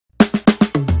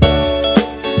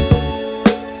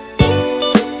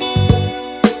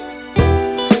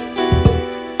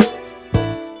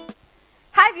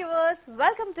Viewers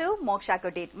welcome to Moksha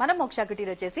Kutir. మన మోక్షా కుటీర్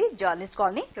వచ్చేసి journalist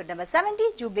colony road number 70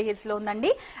 Jubilee hills లో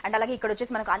ఉందండి. అండ్ అలాగే ఇక్కడ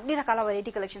వచ్చేసి మనకు అన్ని రకాల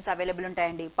వెరైటీ కలెక్షన్స్ అవైలబుల్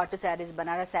ఉంటాయండి. పట్టు శారీస్,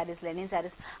 బనారస్ శారీస్, లెనిన్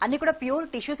శారీస్ అన్ని కూడా ప్యూర్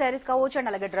టిష్యూ శారీస్ కావచ్చు.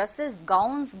 అండ్ అలాగే డ్రెస్సెస్,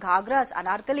 గౌన్స్, ఘాగ్రాస్,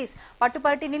 అనార్కలీస్, పట్టు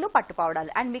పర్టీనీలు, పట్టు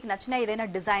పావడాలు అండ్ మీకు నచ్చిన ఏదైనా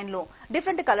డిజైన్ లో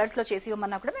డిఫరెంట్ కలర్స్ లో చేసి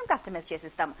ఇవ్వమన్నా కూడా మేము కస్టమైజ్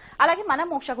చేసిస్తాం. అలాగే మన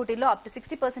మోక్షా కుటీర్ లో అప్ టు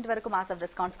 60% వరకు మాస్ ఆఫ్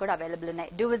డిస్కౌంట్స్ కూడా అవైలబుల్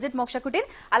ఉన్నాయి. Do visit Moksha Kutir.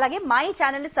 అలాగే మా ఈ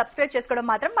ఛానల్ ని సబ్స్క్రైబ్ చేసుకోవడం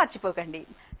మాత్రం మర్చిపోకండి.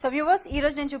 సో వ్యూవర్స్, ఈ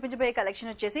రోజు నేను చూపించబోయే కలెక్షన్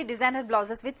వచ్చేసి designer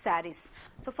blouses with saris.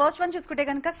 So first one చూసుకుంటే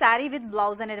కనుక శారీ విత్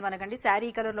బ్లౌజ్ అనేది మనకండి శారీ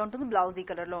ఈ కలర్ లో ఉంటుంది, బ్లౌజ్ ఈ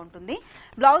కలర్ లో ఉంటుంది.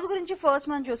 బ్లౌజ్ గురించి ఫస్ట్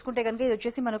మనం చూసుకుంటే కనుక ఇది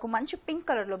వచ్చేసి మనకు మంచి పింక్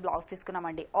కలర్ లో బ్లౌజ్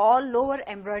తీసుకున్నామండి. ఆల్ ఓవర్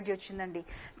ఎంబ్రాయిడరీ వచ్చిందండి.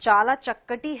 చాలా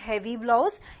చక్కటి హెవీ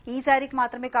బ్లౌజ్. ఈ శారీకి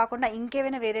మాత్రమే కాకుండా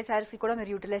ఇంకేమైనా వేరే శారీస్ కి కూడా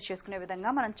మీరు యూటిలైజ్ చేసుకునే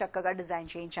విధంగా మనం చక్కగా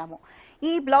డిజైన్ చేయించాము.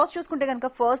 ఈ బ్లౌజ్ చూసుకుంటే కనుక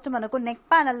ఫస్ట్ మనకు నెక్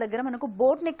ప్యానల్ దగ్గర మనకు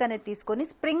బోట్ నెక్ అనేది తీసుకొని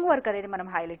స్ప్రింగ్ వర్క్ అనేది మనం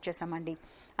హైలైట్ చేసామండి.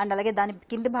 అండ్ అలాగే దాని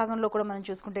కింది భాగంలో కూడా మనం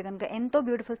చూసుకుంటే కనుక ఎంతో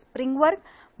beautiful spring work,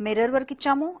 mirror work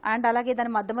ఇచ్చాము. అండ్ అలాగే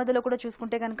దాని మధ్యలో కూడా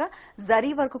చూసుకుంటే కనుక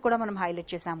జరీ వర్క్ కూడా మనం హైలైట్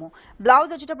చేసాము.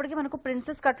 బ్లౌజ్ వచ్చేటప్పటికి మనకు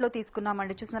ప్రిన్సెస్ కట్ లో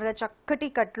తీసుకున్నామండి. చూస్తున్నారు కదా, చక్కటి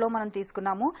కట్ లో మనం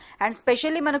తీసుకున్నాము. అండ్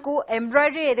స్పెషల్లీ మనకు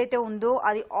ఎంబ్రాయిడరీ ఏదైతే ఉందో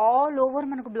అది ఆల్ ఓవర్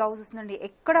మనకు బ్లౌజ్ వస్తుందండి.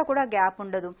 ఎక్కడ కూడా గ్యాప్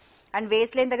ఉండదు. అండ్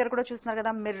వేస్ట్ లైన్ దగ్గర కూడా చూస్తున్నారు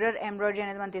కదా, మిర్రర్ ఎంబ్రాయిడరీ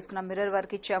అనేది మనం తీసుకున్నాం. మిర్రర్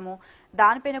వర్క్ ఇచ్చాము.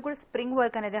 దానిపైన కూడా స్ప్రింగ్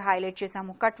వర్క్ అనేది హైలైట్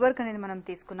చేసాము. కట్ వర్క్ అనేది మనం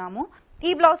తీసుకున్నాము.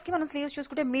 ఈ బ్లౌజ్ కి మనం స్లీవ్స్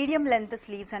చూసుకుంటే మీడియం లెంత్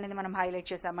స్లీవ్స్ అనేది మనం హైలైట్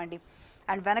చేసామండి.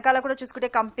 అండ్ వెనకాల కూడా చూసుకుంటే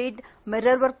కంప్లీట్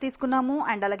మిర్రర్ వర్క్ తీసుకున్నాము.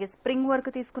 అండ్ అలాగే స్ప్రింగ్ వర్క్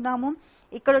తీసుకున్నాము.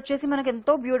 ఇక్కడ వచ్చేసి మనకు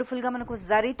ఎంతో బ్యూటిఫుల్ గా మనకు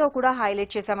జరీతో కూడా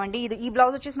హైలైట్ చేసామండి. ఈ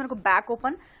బ్లౌజ్ వచ్చేసి మనకు back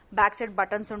open, back side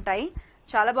buttons ఉంటాయి.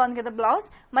 చాలా బాగుంది కదా బ్లౌజ్.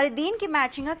 మరి దీనికి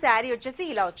మ్యాచింగ్ గా శారీ వచ్చేసి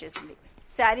ఇలా వచ్చేసింది.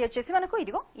 శారీ వచ్చేసి మనకు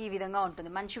ఇదిగో ఈ విధంగా ఉంటుంది.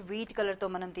 మంచి వీట్ కలర్ తో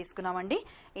మనం తీసుకున్నామండి.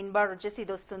 ఇన్ బార్డర్ వచ్చేసి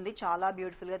ఇది వస్తుంది. చాలా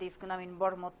బ్యూటిఫుల్ గా తీసుకున్నాం. ఇన్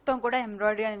బార్డర్ మొత్తం కూడా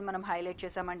ఎంబ్రాయిడరీ అనేది మనం హైలైట్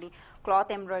చేసామండి.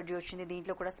 క్లాత్ ఎంబ్రాయిడరీ వచ్చింది.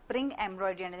 దీంట్లో కూడా స్ప్రింగ్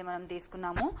ఎంబ్రాయిడరీ అనేది మనం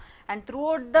తీసుకున్నాము. And through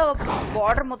out the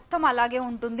border మొత్తం అలాగే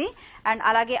ఉంటుంది. అండ్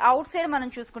అలాగే అవుట్ సైడ్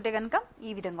మనం చూసుకుంటే కనుక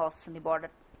ఈ విధంగా వస్తుంది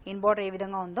బార్డర్. ఇన్ బార్డర్ ఏ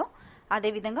విధంగా ఉందో అదే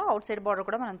విధంగా అవుట్ సైడ్ బార్డర్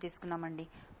కూడా మనం తీసుకున్నామండి.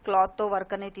 క్లాత్ తో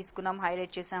వర్క్ అనేది తీసుకున్నాం,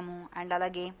 హైలైట్ చేసాము. అండ్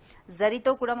అలాగే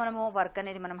జరీతో కూడా మనము వర్క్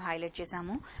అనేది మనం హైలైట్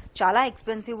చేసాము. చాలా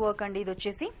ఎక్స్పెన్సివ్ వర్క్ అండి. ఇది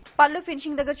వచ్చేసి పళ్ళు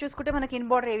ఫినిషింగ్ దగ్గర చూసుకుంటే మనకి ఇన్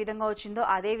బార్డర్ ఏ విధంగా వచ్చిందో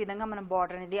అదే విధంగా మనం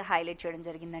బార్డర్ అనేది హైలైట్ చేయడం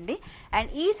జరిగిందండి.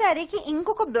 అండ్ ఈ శారీకి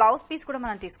ఇంకొక బ్లౌజ్ పీస్ కూడా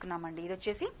మనం తీసుకున్నామండి. ఇది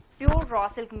వచ్చేసి ప్యూర్ రా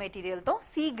సిల్క్ మెటీరియల్ తో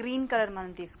సీ గ్రీన్ కలర్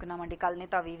మనం తీసుకున్నామండి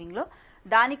కల్నేత వీవింగ్ లో.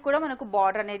 దానికి కూడా మనకు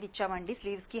బార్డర్ అనేది ఇచ్చామండి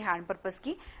స్లీవ్స్ కి, హ్యాండ్ పర్పస్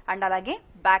కి. అండ్ అలాగే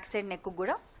బ్యాక్ సైడ్ నెక్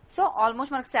కూడా. సో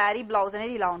ఆల్మోస్ట్ మనకు శారీ బ్లౌజ్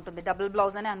అనేది ఇలా ఉంటుంది. డబుల్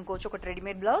బ్లౌజ్ అని అనుకోవచ్చు. ఒకటి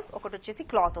రెడీమేడ్ బ్లౌజ్, ఒకటి వచ్చేసి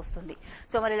క్లాత్ వస్తుంది.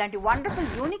 సో మరి ఇలాంటి వండర్ఫుల్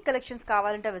యూనిక్ కలెక్షన్స్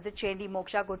కావాలంటే విజిట్ చేయండి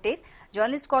Moksha Kutir,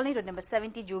 journalist colony, road number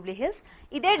 70, Jubilee hills.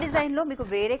 ఇదే డిజైన్ లో మీకు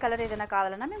వేరే కలర్ ఏదైనా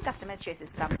కావాలన్నా మేము కస్టమైజ్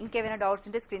చేసిస్తాం. ఇంకేమైనా డౌట్స్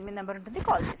ఉంటే స్క్రీన్ మీద నెంబర్ ఉంటుంది,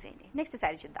 కాల్ చేసేయండి. నెక్స్ట్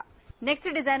శారీ చూద్దాం. Next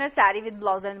designer sari with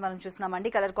blouse అనేది మనం చూస్తున్నామండి.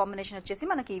 కలర్ కాంబినేషన్ వచ్చేసి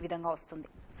మనకి ఈ విధంగా వస్తుంది.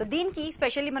 సో దీనికి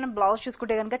స్పెషల్లీ మనం బ్లౌజ్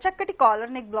చూసుకుంటే కనుక చక్కటి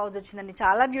కాలర్ నెక్ బ్లౌజ్ వచ్చిందండి.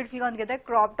 చాలా బ్యూటిఫుల్ గా ఉంది కదా.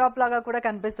 క్రాప్ టాప్ లాగా కూడా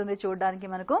కనిపిస్తుంది చూడడానికి.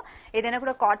 మనకు ఏదైనా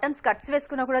కూడా కాటన్ స్కర్ట్స్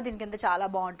వేసుకున్నా కూడా దీనికి ఎంత చాలా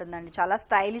బాగుంటుందండి. చాలా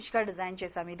స్టైలిష్ గా డిజైన్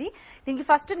చేసాం ఇది. దీనికి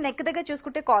ఫస్ట్ నెక్ దగ్గర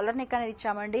చూసుకుంటే కాలర్ నెక్ అనేది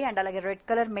ఇచ్చామండి. అండ్ అలాగే రెడ్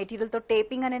కలర్ మెటీరియల్ తో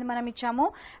టేపింగ్ అనేది మనం ఇచ్చాము.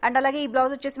 అండ్ అలాగే ఈ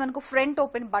బ్లౌజ్ వచ్చేసి మనకు ఫ్రంట్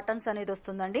ఓపెన్ బటన్స్ అనేది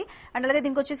వస్తుందండి. అండ్ అలాగే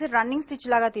దీనికి వచ్చేసి రన్నింగ్ స్టిచ్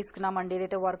లాగా తీసుకున్నామండి.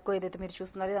 ఏదైతే వర్క్ ఏదైతే మీరు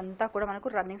చూస్తున్నారో ఇదంతా కూడా మనకు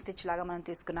రన్నింగ్ స్టిచ్ లాగా మనం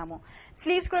తీసుకున్నాము.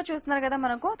 స్లీవ్స్ కూడా చూస్తున్నారు కదా,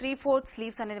 మనకు 3/4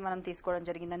 స్లీవ్స్ అనేది మనం తీసుకోవడం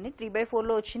జరిగిందండి. 3/4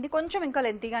 లో వచ్చింది. కొంచెం ఇంకా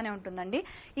లెంతీగానే ఉంటుందండి.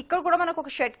 ఇక్కడ కూడా మనకు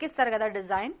ఒక షర్ట్ కి ఇస్తారు కదా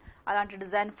డిజైన్, అలాంటి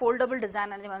డిజైన్ ఫోల్డబుల్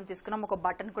డిజైన్ అనేది మనం తీసుకున్నాం. ఒక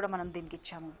బటన్ కూడా మనం దీనికి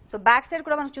ఇచ్చాము. సో బ్యాక్ సైడ్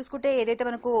కూడా మనం చూసుకుంటే ఏదైతే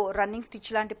మనకు రన్నింగ్ స్టిచ్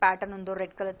లాంటి ప్యాటర్న్ ఉందో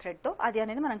రెడ్ కలర్ థ్రెడ్ తో అది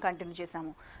అనేది మనం కంటిన్యూ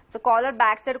చేసాము. సో కాలర్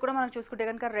బ్యాక్ సైడ్ కూడా మనం చూసుకుంటే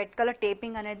కనుక రెడ్ కలర్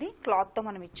టేపింగ్ అనేది క్లాత్ తో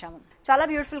మనం ఇచ్చాము. చాలా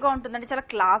బ్యూటిఫుల్ గా ఉంటుందండి. చాలా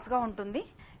క్లాస్ గా ఉంటుంది.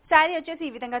 శారీ వచ్చేసి ఈ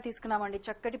విధంగా తీసుకున్నామండి.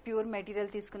 చక్కటి ప్యూర్ మెటీరియల్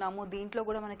తీసుకున్నాము. దీంట్లో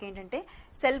కూడా మనకి ఏంటంటే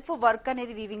సెల్ఫ్ వర్క్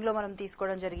అనేది వీవింగ్ లో మనం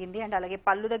తీసుకోవడం జరిగింది. అండ్ అలాగే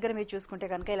పళ్ళు దగ్గర మీరు చూసుకుంటే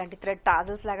కనుక ఇలాంటి థ్రెడ్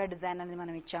టాజల్స్ లాగా డిజైన్ అనేది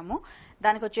మనం ఇచ్చాము.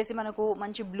 దానికి వచ్చేసి మనకు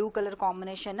మంచి blue colour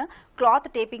combination cloth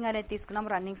taping అనేది తీసుకున్నాం.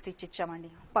 రన్నింగ్ స్టిచ్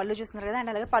ఇచ్చామండి. పళ్ళు చూస్తున్నారు కదా.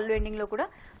 అండ్ అలాగే పళ్ళు ఎండింగ్ లో కూడా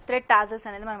థ్రెడ్ టాజల్స్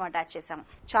అనేది మనం అటాచ్ చేసాము.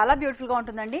 చాలా బ్యూటిఫుల్ గా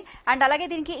ఉంటుందండి. అండ్ అలాగే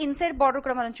దీనికి ఇన్సైడ్ బార్డర్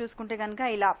కూడా మనం చూసుకుంటే కనుక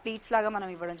ఇలా ప్లీట్స్ లాగా మనం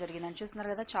ఇవ్వడం జరిగింది.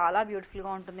 చూస్తున్నారు కదా, చాలా బ్యూటిఫుల్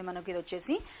గా ఉంటుంది. మనకి ఇది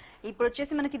వచ్చేసి ఇప్పుడు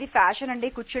వచ్చేసి మనకి ఇది ఫ్యాషన్ అండి.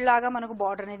 కుచ్చుళ్లాగా మనకు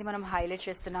బార్డర్ అనేది మనం హైలైట్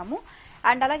చేస్తున్నాము.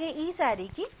 అండ్ అలాగే ఈ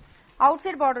శారీకి అవుట్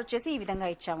సైడ్ బార్డర్ వచ్చేసి ఈ విధంగా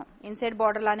ఇచ్చాము. ఇన్సైడ్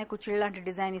బార్డర్ లానే కుచ్చుళ్ళ లాంటి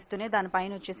డిజైన్ ఇస్తూనే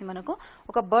దానిపైన వచ్చేసి మనకు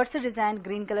ఒక birds design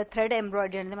green colour thread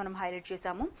embroidery అనేది మనం హైలైట్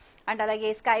చేసాము. అండ్ అలాగే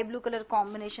స్కై బ్లూ కలర్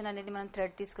కాంబినేషన్ అనేది మనం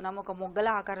థ్రెడ్ తీసుకున్నాము. ఒక మొగ్గల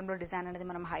ఆకారంలో డిజైన్ అనేది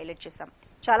మనం హైలైట్ చేసాము.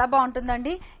 చాలా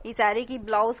బాగుంటుందండి. ఈ శారీకి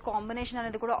బ్లౌజ్ కాంబినేషన్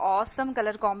అనేది కూడా ఆసమ్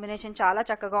కలర్ కాంబినేషన్, చాలా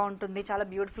చక్కగా ఉంటుంది, చాలా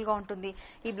బ్యూటిఫుల్ గా ఉంటుంది.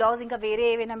 ఈ బ్లౌజ్ ఇంకా వేరే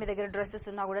ఏవైనా మీ దగ్గర డ్రెస్సెస్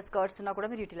ఉన్నా కూడా, స్కర్ట్స్ ఉన్నా కూడా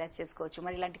మీరు యూటిలైజ్ చేసుకోవచ్చు.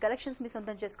 మరి ఇలాంటి కలెక్షన్స్ మీ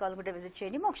సొంతం చేసుకోవాలనుకుంటే విజిట్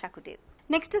చేయండి Moksha Kutir.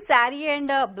 Next sari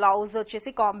and blouse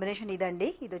వచ్చేసి కాంబినేషన్ ఇదండి.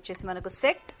 ఇది వచ్చేసి మనకు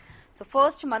సెట్. సో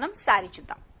ఫస్ట్ మనం శారీ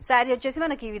చూద్దాం. శారీ వచ్చేసి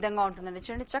మనకి ఈ విధంగా ఉంటుందండి.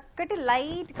 చూడండి, చక్కటి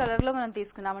లైట్ కలర్ లో మనం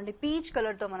తీసుకున్నామండి, పీచ్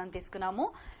కలర్ తో మనం తీసుకున్నాము.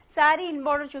 శారీ ఇన్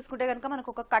బార్డర్ చూసుకుంటే కనుక మనకు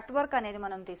ఒక కట్ వర్క్ అనేది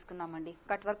మనం తీసుకున్నామండి.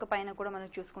 కట్ వర్క్ పైన కూడా మనం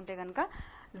చూసుకుంటే కనుక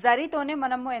జరీతోనే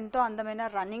మనము ఎంతో అందమైన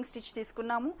రన్నింగ్ స్టిచ్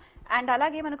తీసుకున్నాము. అండ్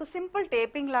అలాగే మనకు సింపుల్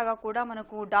టేపింగ్ లాగా కూడా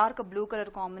మనకు డార్క్ బ్లూ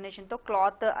కలర్ కాంబినేషన్ తో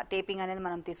క్లాత్ టేపింగ్ అనేది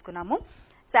మనం తీసుకున్నాము.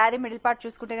 శారీ మిడిల్ పార్ట్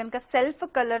చూసుకుంటే కనుక సెల్ఫ్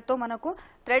కలర్ తో మనకు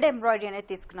థ్రెడ్ ఎంబ్రాయిడరీ అనేది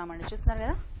తీసుకున్నామండి. చూస్తున్నారు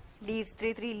కదా, లీవ్స్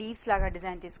 3 లీవ్స్ లాగా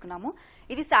డిజైన్ తీసుకున్నాము.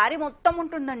 ఇది శారీ మొత్తం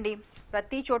ఉంటుందండి,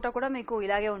 ప్రతి చోట కూడా మీకు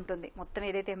ఇలాగే ఉంటుంది. మొత్తం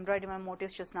ఏదైతే ఎంబ్రాయిడరీ మనం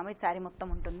మోటివ్స్ చూస్తున్నామో ఇది శారీ మొత్తం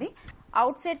ఉంటుంది.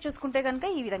 అవుట్ సైడ్ చూసుకుంటే కనుక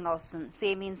ఈ విధంగా వస్తుంది.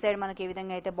 సేమ్ ఇన్ సైడ్ మనకి ఏ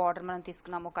విధంగా అయితే బార్డర్ మనం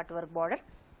తీసుకున్నామో కట్ వర్క్ బార్డర్,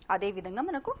 అదే విధంగా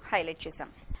మనకు హైలైట్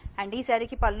చేసాం. అండ్ ఈ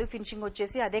శారీకి పళ్ళు ఫినిషింగ్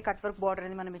వచ్చేసి అదే కట్ వర్క్ బార్డర్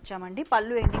అనేది మనం ఇచ్చామండి.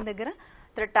 పళ్ళు ఎండింగ్ దగ్గర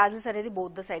థ్రెడ్ టాజెస్ అనేది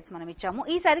బోత్ ద సైడ్స్ మనం ఇచ్చాము.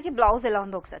 ఈ శారీకి బ్లౌజ్ ఎలా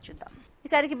ఉందో ఒకసారి చూద్దాం. ఈ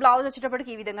శారీకి బ్లౌజ్ వచ్చేటప్పటికి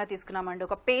ఈ విధంగా తీసుకున్నామండి.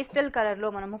 ఒక పేస్టల్ కలర్ లో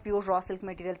మనము ప్యూర్ రా సిల్క్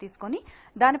మెటీరియల్ తీసుకొని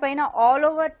దానిపైన ఆల్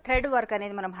ఓవర్ థ్రెడ్ వర్క్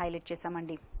అనేది మనం హైలైట్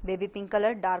చేసామండి. Baby pink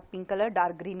colour, dark pink colour,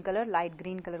 dark green colour, light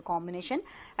green colour combination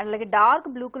and అలాగే dark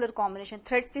blue colour combination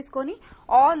threads తీసుకొని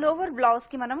ఆల్ ఓవర్ బ్లౌజ్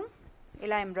కి మనం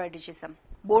ఇలా ఎంబ్రాయిడరీ చేసాం.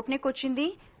 బోట్ నెక్ వచ్చింది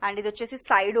అండ్ ఇది వచ్చేసి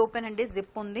సైడ్ ఓపెన్ అండి,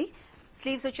 జిప్ ఉంది.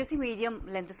 స్లీవ్స్ వచ్చేసి మీడియం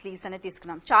లెంత్ స్లీవ్స్ అనేది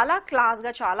తీసుకున్నాం. చాలా క్లాస్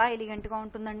గా, చాలా ఎలిగెంట్ గా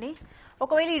ఉంటుందండి.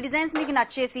 ఒకవేళ ఈ డిజైన్స్ మీకు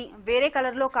నచ్చేసి వేరే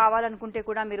కలర్ లో కావాలనుకుంటే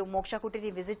కూడా మీరు మోక్షా కుటీర్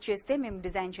విజిట్ చేస్తే మేము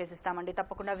డిజైన్ చేసిస్తామండి.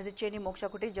 తప్పకుండా విజిట్ చేయండి Moksha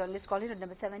Kutir, journalist colony,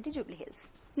 270 Jubilee hills.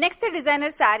 Next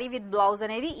designer sari with blouse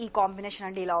అనేది ఈ కాంబినేషన్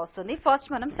అండి ఇలా వస్తుంది.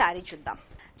 ఫస్ట్ మనం శారీ చూద్దాం.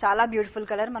 చాలా బ్యూటిఫుల్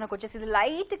కలర్ మనకు వచ్చేసి ఇది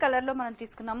లైట్ కలర్ లో మనం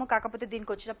తీసుకున్నాము. కాకపోతే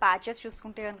దీనికి వచ్చిన ప్యాచెస్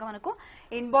చూసుకుంటే కనుక మనకు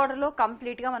ఇన్ బార్డర్ లో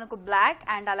కంప్లీట్ గా మనకు బ్లాక్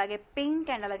అండ్ అలాగే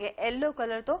పింక్ అండ్ అలాగే ఎల్లో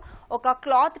కలర్ తో ఒక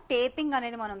క్లాత్ టేపింగ్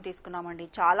అనేది మనం తీసుకున్నామండి.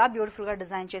 చాలా బ్యూటిఫుల్ గా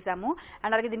డిజైన్ చేసాము.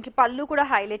 అండ్ అలాగే దీనికి పళ్ళు కూడా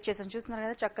హైలైట్ చేసాం. చూస్తున్నారు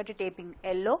కదా, చక్కటి టేపింగ్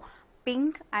ఎల్లో,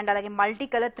 పింక్ అండ్ అలాగే మల్టీ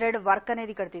కలర్ థ్రెడ్ వర్క్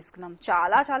అనేది ఇక్కడ తీసుకున్నాం.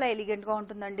 చాలా చాలా ఎలిగెంట్ గా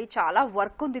ఉంటుందండి. చాలా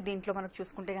వర్క్ ఉంది దీంట్లో. మనకు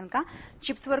చూసుకుంటే కనుక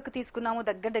చిప్స్ వర్క్ తీసుకున్నాము,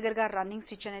 దగ్గరగా రన్నింగ్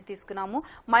స్టిచ్ అనేది తీసుకున్నాము.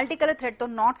 మల్టీ కలర్ థ్రెడ్ తో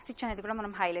నాట్ స్టిచ్ అనేది కూడా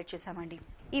మనం హైలైట్ చేసామండి.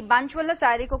 ఈ బంచ్ వల్ల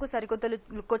శారీకి ఒక సరికొత్త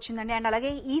లుక్ వచ్చిందండి. అండ్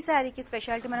అలాగే ఈ శారీకి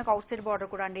స్పెషాలిటీ మనకు అవుట్ సైడ్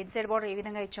బార్డర్ కూడా అండి. ఇన్ సైడ్ బార్డర్ ఏ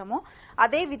విధంగా ఇచ్చామో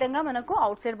అదే విధంగా మనకు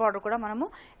అవుట్ సైడ్ బార్డర్ కూడా మనము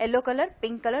yellow colour,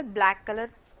 pink colour, black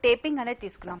colour taping అనేది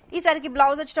తీసుకున్నాం. ఈ సారికి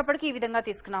బ్లౌజ్ వచ్చేటప్పటికి ఈ విధంగా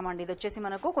తీసుకున్నామండి. ఇది వచ్చేసి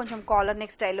మనకు కొంచెం కాలర్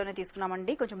నెక్ స్టైల్లోనే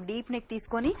తీసుకున్నామండి. కొంచెం డీప్ నెక్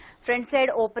తీసుకొని ఫ్రంట్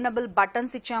సైడ్ ఓపెనబుల్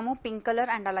బటన్స్ ఇచ్చాము. పింక్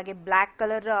కలర్ అండ్ అలాగే బ్లాక్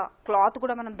కలర్ క్లాత్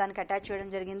కూడా మనం దానికి అటాచ్ చేయడం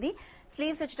జరిగింది.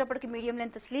 స్లీవ్స్ వచ్చేటప్పటికి మీడియం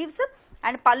లెంత్ స్లీవ్స్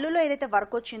అండ్ పళ్ళులో ఏదైతే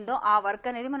వర్క్ వచ్చిందో ఆ వర్క్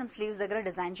అనేది మనం స్లీవ్స్ దగ్గర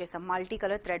డిజైన్ చేసాం, multi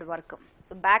colour thread work.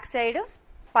 So back side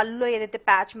పళ్ళులో ఏదైతే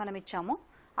ప్యాచ్ మనం ఇచ్చామో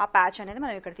ఆ ప్యాచ్ అనేది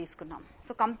మనం ఇక్కడ తీసుకున్నాం.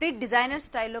 సో కంప్లీట్ డిజైనర్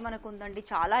స్టైల్లో మనకు ఉందండి.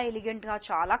 చాలా ఎలిగెంట్ గా,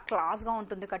 చాలా క్లాస్ గా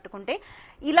ఉంటుంది కట్టుకుంటే.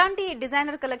 ఇలాంటి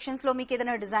డిజైనర్ కలెక్షన్స్ లో మీకు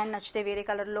ఏదైనా డిజైన్ నచ్చితే వేరే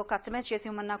కలర్ లో కస్టమైజ్ చేసి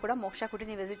ఇవ్వమన్నా కూడా మోక్షా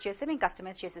కుటీర్ని విజిట్ చేస్తే మేము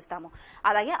కస్టమైజ్ చేసిస్తాము.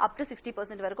 అలాగే అప్ టు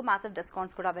 60% వరకు మాసివ్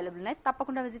డిస్కౌంట్స్ కూడా అవైలబుల్ ఉన్నాయి.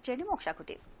 తప్పకుండా విజిట్ చేయండి Moksha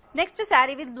Kutir. Next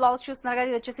sari with blouse చూస్తున్నారు కదా,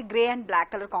 ఇది వచ్చేసి grey and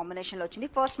black colour combination లో వచ్చింది.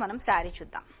 ఫస్ట్ మనం శారీ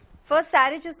చూద్దాం. ఫస్ట్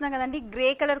శారీ చూస్తున్నాం కదండి, గ్రే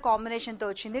కలర్ కాంబినేషన్ తో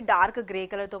వచ్చింది. డార్క్ గ్రే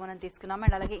కలర్ తో మనం తీసుకున్నాం.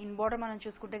 అండ్ అలాగే ఇన్ బార్డర్ మనం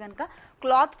చూసుకుంటే కనుక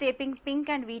cloth taping pink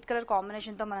and wheat colour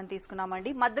combination తో మనం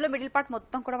తీసుకున్నామండి. మధ్యలో మిడిల్ పార్ట్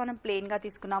మొత్తం కూడా మనం ప్లెయిన్ గా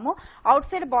తీసుకున్నాము. అవుట్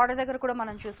సైడ్ బార్డర్ దగ్గర కూడా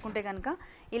మనం చూసుకుంటే కనుక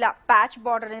ఇలా ప్యాచ్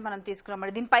బార్డర్ అనేది మనం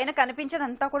తీసుకున్నామండి. దీనిపైన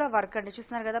కనిపించేదంతా కూడా వర్క్ అండి.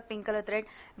 చూస్తున్నారు కదా, pink colour thread,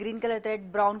 green colour thread,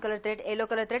 brown colour thread, yellow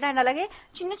colour thread and అలాగే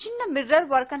చిన్న చిన్న మిర్రర్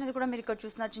వర్క్ అనేది కూడా మీరు ఇక్కడ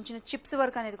చూస్తున్నారు. చిన్న చిన్న చిప్స్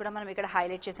వర్క్ అనేది కూడా మనం ఇక్కడ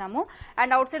హైలైట్ చేసాము.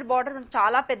 అండ్ అవుట్ సైడ్ బార్డర్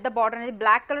చాలా పెద్ద బార్డర్ అనేది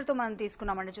బ్లాక్ కలర్ తో మనం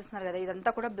తీసుకున్నామండి. చూస్తున్నారు కదా, ఇదంతా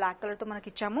కూడా బ్లాక్ కలర్ తో మనకి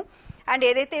ఇచ్చాము. అండ్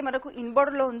ఏదైతే మనకు ఇన్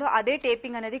బార్డర్ లో ఉందో అదే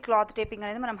టేపింగ్ అనేది, క్లాత్ టేపింగ్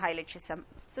అనేది మనం హైలైట్ చేసాం.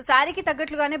 సో శారీకి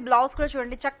తగ్గట్లుగానే బ్లౌజ్ కూడా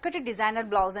చూడండి, చక్కటి డిజైనర్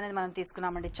బ్లౌజ్ అనేది మనం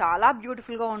తీసుకున్నామండి. చాలా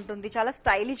బ్యూటిఫుల్ గా ఉంటుంది, చాలా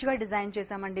స్టైలిష్ గా డిజైన్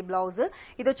చేసామండి బ్లౌజ్.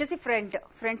 ఇది వచ్చేసి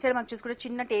ఫ్రంట్ సైడ్ మనం చూసుకుంటే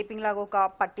చిన్న టేపింగ్ లాగా ఒక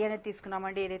పట్టి అనేది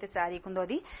తీసుకున్నామండి. ఏదైతే శారీకి ఉందో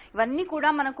అది. ఇవన్నీ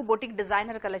కూడా మనకు బొటిక్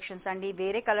డిజైనర్ కలెక్షన్స్ అండి.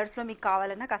 వేరే కలర్స్ లో మీకు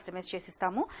కావాలన్నా కస్టమైజ్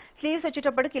చేసిస్తాము. స్లీవ్స్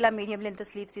వచ్చేటప్పటికి ఇలా మీడియం లెంత్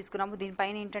స్లీవ్స్ తీసుకున్నాము.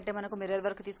 దీనిపైన ఏంటంటే మనకు మిర్రర్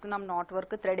వర్క్ తీసుకున్నాం, నాట్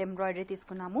వర్క్, థ్రెడ్ ఎంబ్రాయిడరీ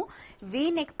తీసుకున్నాము. వీ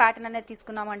నెక్ ప్యాటర్న్ అనేది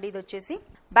తీసుకున్నామండి. ఇది వచ్చేసి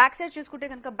బ్యాక్ సైడ్ చూసుకుంటే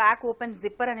కనుక బ్యాక్ ఓపెన్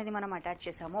జిప్పర్ అనేది మనం అటాచ్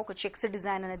చేసాము. ఒక చెక్స్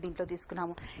డిజైన్ అనేది దీంట్లో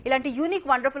తీసుకున్నాము. ఇలాంటి యూనిక్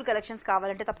వండర్ఫుల్ కలెక్షన్స్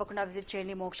కావాలంటే తప్పకుండా విజిట్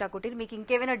చేయండి మోక్షా కుటీర్. మీకు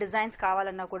ఇంకేమైనా డిజైన్స్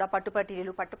కావాలన్నా కూడా, పట్టు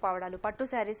పట్టీలు, పట్టు పావడాలు, పట్టు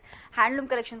శారీస్, హ్యాండ్లూమ్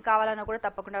కలెక్షన్స్ కావాలన్నా కూడా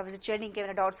తప్పకుండా విజిట్ చేయండి.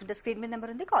 ఇంకేమైనా డౌట్స్ ఉంటే స్క్రీన్ మీద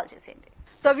నెంబర్ ఉంది, కాల్ చేసేయండి.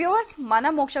 సో వ్యూవర్స్, మన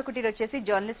మోక్షా కుటీర్ వచ్చేసి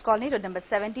journalist colony, road number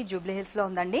 70 Jubilee hills లో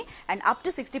ఉందండి. అండ్ అప్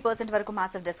టు 60% వరకు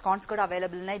మాసివ్ డిస్కౌంట్స్ కూడా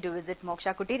అవైలబుల్ ఉన్నాయి. Do visit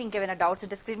Moksha Kutir. కుటీర్. ఇంకేమైనా డౌట్స్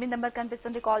ఉంటే స్క్రీన్ మీద నెంబర్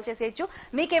కనిపిస్తుంది, కాల్ చేసేయచ్చు.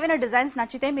 మీకు ఏమైనా డిజైన్స్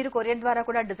నచ్చితే మీరు కొరియర్ ద్వారా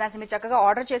కూడా డిజైన్స్ మీరు చక్కగా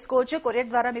ఆర్డర్ చేసుకోవచ్చు. కొరియర్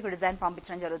ద్వారా మీకు డిజైన్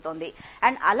పంపించడం జరుగుతుంది.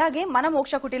 అండ్ అలాగే మన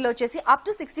మోక్ష కుటీర్లో వచ్చేసి అప్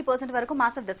టు 60% వరకు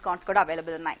మాసివ్ డిస్కౌంట్స్ కూడా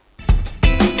అవైలబుల్ ఉన్నాయి.